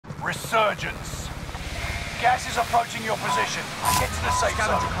Resurgence. Gas is approaching your position. Get to the safe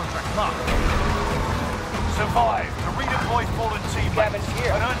zone. Contract mark. Survive to redeploy fallen teammates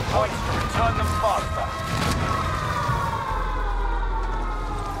and earn points to return them faster.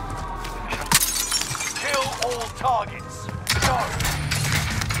 Kill all targets. Go.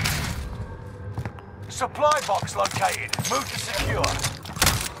 Supply box located. Move to secure.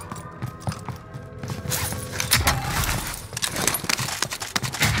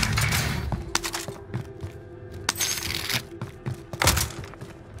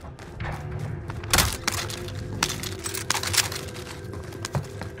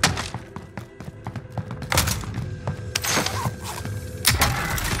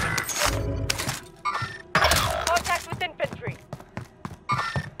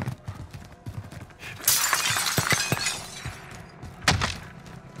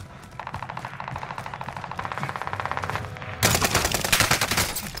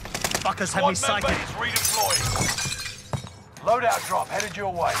 Fuckers have me sighted. Squad member is redeployed. Loadout drop headed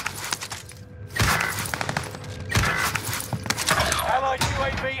your way. Allied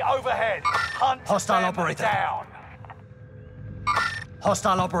UAV overhead. Hunt Hostile them operator. down.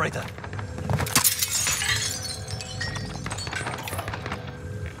 Hostile operator.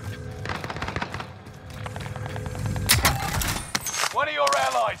 One of your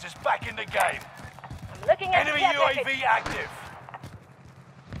allies is back in the game. I'm looking at Enemy the UAV active.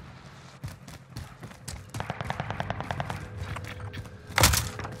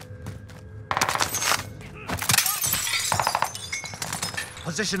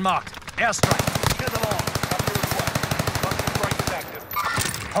 Position marked. Airstrike. Kill them all. After request. Cluster strike is active.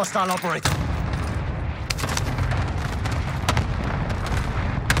 Hostile operator.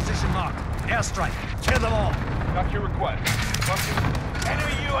 Position marked. Airstrike. Kill them all. Got your request.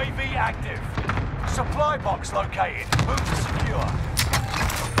 Enemy UAV active. Supply box located. Move to secure.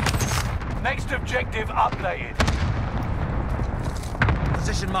 Next objective updated.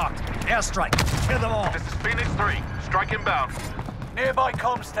 Position marked. Airstrike. Kill them all. This is Phoenix 3. Strike inbound. Nearby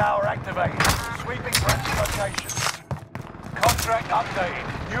comms tower activated. Sweeping friendly locations. Contract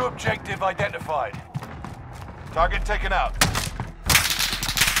updated. New objective identified. Target taken out.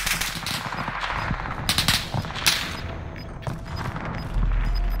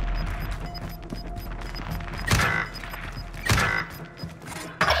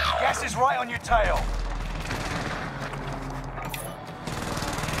 Gas is right on your tail.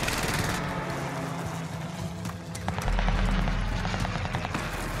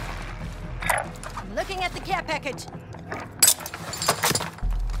 Looking at the care package.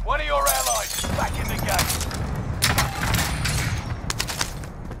 One of your allies is back in the game.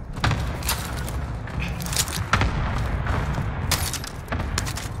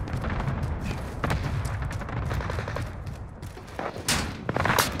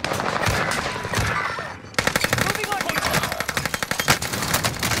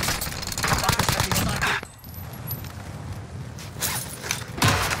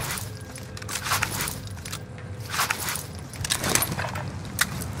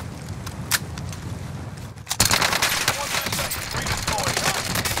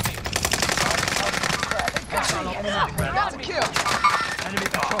 Moving on. That's a kill. Enemy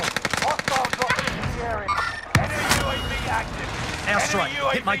patrol. Hostile dropping into the area. Enemy UAV active. Airstrike. Enemy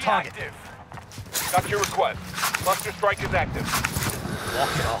UAV Hit my target. active. Got your request. Cluster strike is active.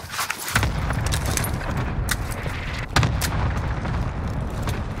 Walk it off.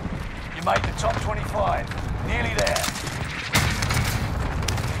 You made the top 25. Nearly there.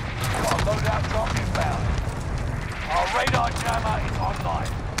 Got a loadout drop inbound. Our radar jammer is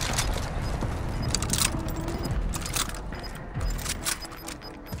online.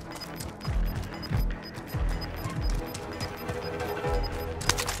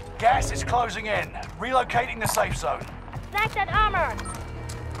 Gas is closing in. Relocating the safe zone. Snag that armor.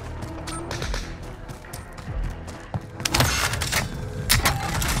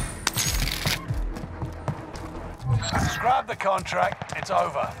 Scrap the contract. It's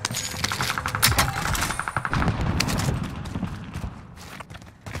over.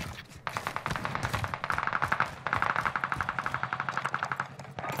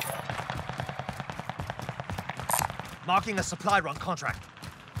 Marking a supply run contract.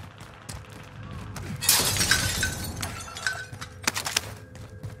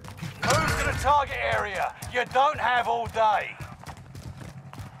 Move to the target area. You don't have all day.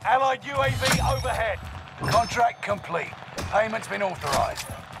 Allied UAV overhead. Contract complete. Payment's been authorized.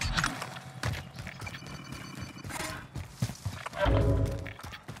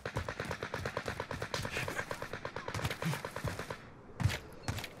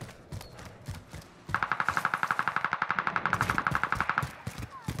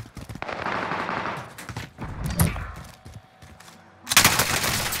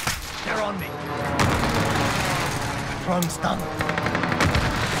 on me. Drone's done.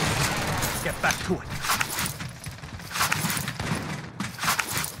 Get back to it.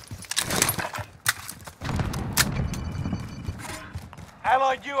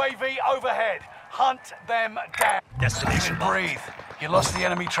 Allied UAV overhead. Hunt them down. Destination marked. Breathe. You lost the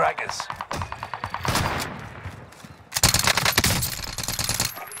enemy trackers.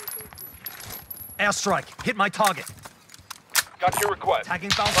 Airstrike. Hit my target. Got your request. Tagging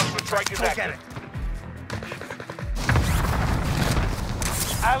bounty. Cluster strike is Go get it. active.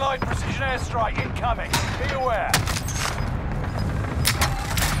 Allied precision airstrike incoming. Be aware.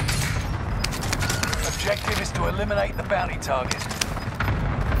 Objective is to eliminate the bounty target.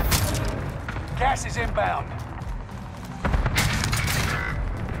 Gas is inbound.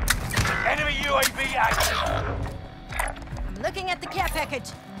 Enemy UAV active. I'm looking at the care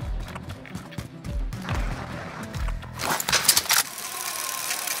package.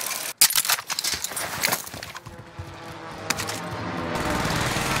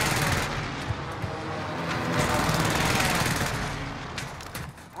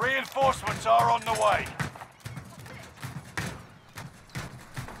 Reinforcements are on the way.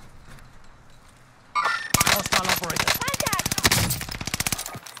 Hostile operator.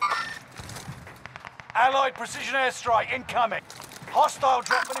 Allied precision airstrike incoming. Hostile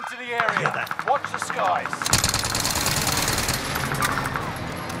dropping into the Hear area. that. Watch the skies.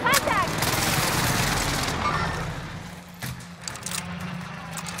 Contact!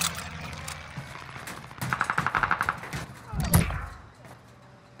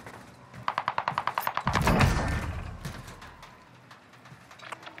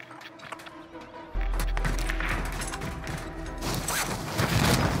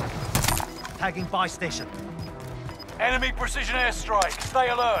 Tagging buy station. Enemy precision airstrike. Stay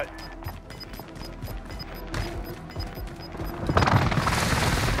alert.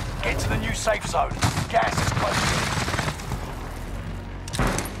 Get to the new safe zone. Gas is close.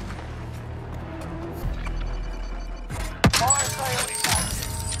 Fire sale is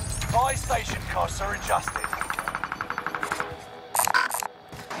active. Buy station costs are adjusted.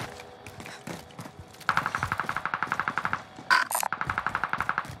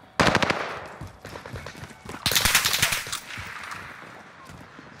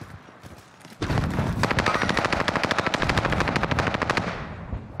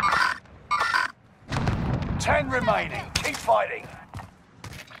 Ten remaining. Keep fighting.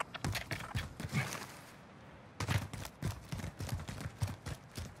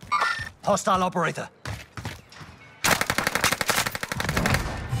 Hostile operator.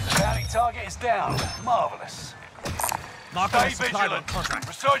 Bounty target is down. Marvelous. Marking a Stay supply run vigilant. contract.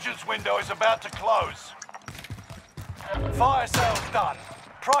 Resurgence window is about to close. Fire sales done.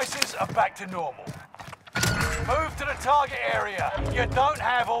 Prices are back to normal. Move to the target area. You don't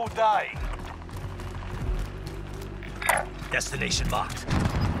have all day. Destination marked.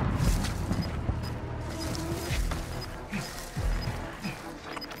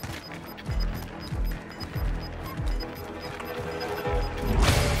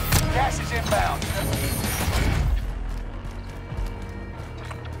 Gas is inbound.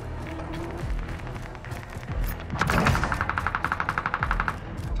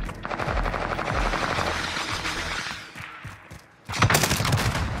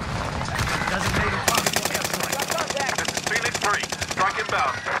 Designated target for airstrike. This is Phoenix 3. Strike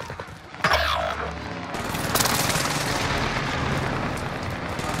inbound.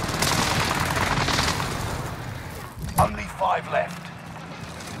 Only 5 left.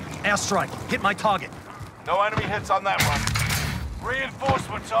 Airstrike. Hit my target. No enemy hits on that one.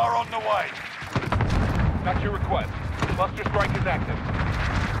 Reinforcements are on the way. Got your request. Cluster strike is active.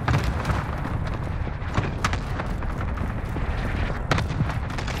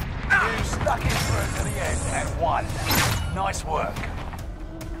 You stuck it through to the end and won. Nice work.